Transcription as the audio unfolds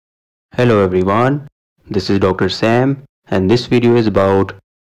Hello everyone, this is Dr. Sam and this video is about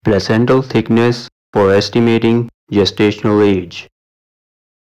placental thickness for estimating gestational age.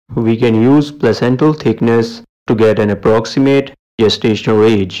 We can use placental thickness to get an approximate gestational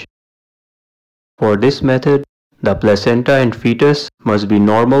age. For this method, the placenta and fetus must be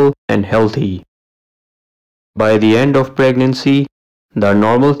normal and healthy. By the end of pregnancy, the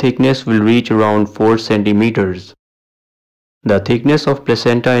normal thickness will reach around 4 centimeters. The thickness of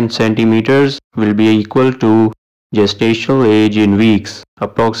placenta in centimeters will be equal to gestational age in weeks,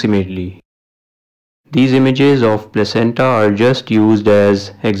 approximately. These images of placenta are just used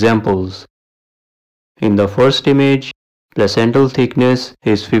as examples. In the first image, placental thickness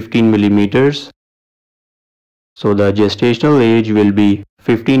is 15 millimeters. So the gestational age will be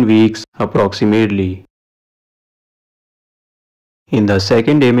 15 weeks approximately. In the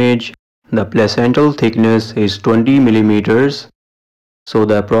second image, the placental thickness is 20 millimeters. So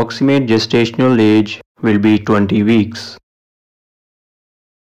the approximate gestational age will be 20 weeks.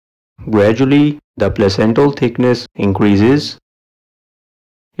 Gradually, the placental thickness increases.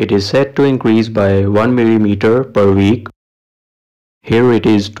 It is said to increase by 1 millimeter per week. Here it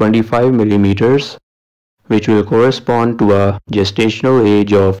is 25 millimeters, which will correspond to a gestational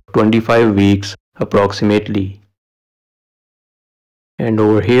age of 25 weeks approximately. And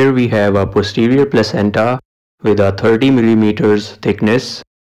over here we have a posterior placenta with a 30 millimeters thickness.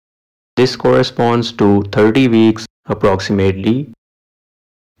 This corresponds to 30 weeks approximately.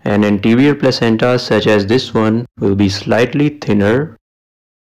 An anterior placenta such as this one will be slightly thinner.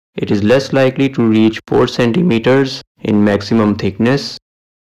 It is less likely to reach 4 centimeters in maximum thickness.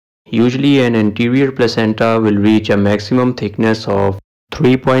 Usually an anterior placenta will reach a maximum thickness of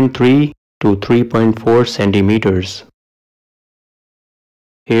 3.3 to 3.4 centimeters.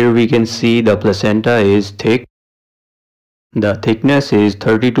 Here we can see the placenta is thick. The thickness is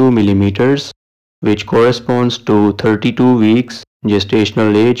 32 millimeters, which corresponds to 32 weeks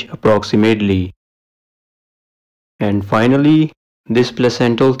gestational age approximately. And finally, this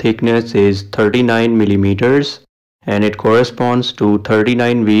placental thickness is 39 millimeters and it corresponds to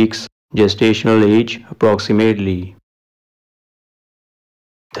 39 weeks gestational age approximately.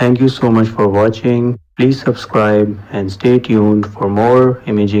 Thank you so much for watching. Please subscribe and stay tuned for more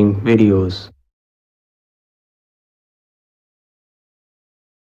imaging videos.